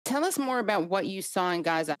Tell us more about what you saw in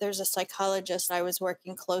Gaza. There's a psychologist I was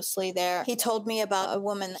working closely there. He told me about a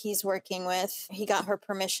woman he's working with. He got her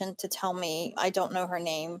permission to tell me. I don't know her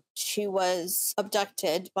name. She was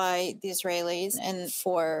abducted by the Israelis, and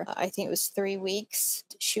for, I think it was 3 weeks,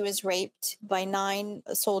 she was raped by 9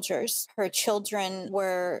 soldiers. Her children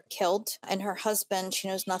were killed, and her husband, she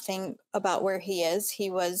knows nothing about where he is.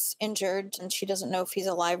 He was injured, and she doesn't know if he's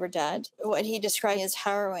alive or dead. What he described as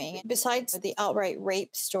harrowing. Besides the outright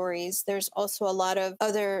rape stories, there's also a lot of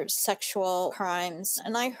other sexual crimes.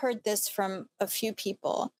 And I heard this from a few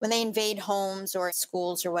people. When they invade homes or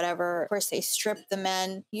schools or whatever, of course, they strip the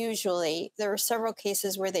men. Usually, there were several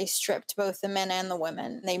cases where they stripped both the men and the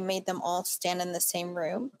women. They made them all stand in the same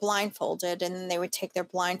room, blindfolded, and then they would take their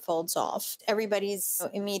blindfolds off. Everybody's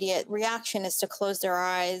immediate reaction is to close their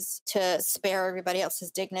eyes to spare everybody else's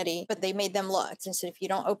dignity, but they made them look and said, if you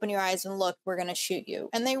don't open your eyes and look, we're going to shoot you.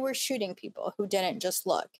 And they were shooting people who didn't just look.